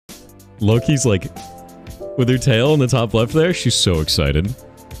Loki's like, with her tail in the top left there, she's so excited.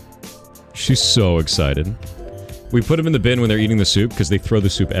 She's so excited. We put them in the bin when they're eating the soup because they throw the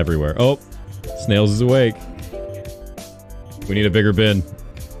soup everywhere. Oh, Snails is awake. We need a bigger bin.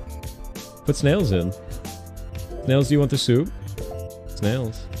 Put Snails in. Snails, do you want the soup?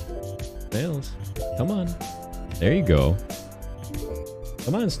 Snails. Snails. Come on. There you go.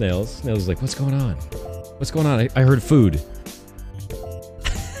 Come on, Snails. Snails is like, what's going on? What's going on? I heard food.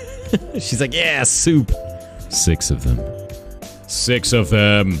 She's like, yeah, soup. 6 of them. 6 of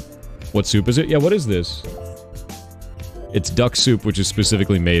them. What soup is it? Yeah, what is this? It's duck soup, which is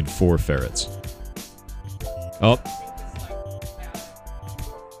specifically made for ferrets. Oh.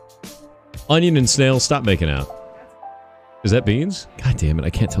 Onion and snail, stop making out. Is that beans? God damn it, I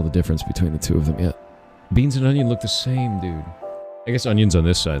can't tell the difference between the two of them yet. Beans and onion look the same, dude. I guess onion's on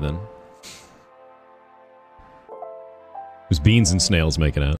this side, then. It was beans and snails making out.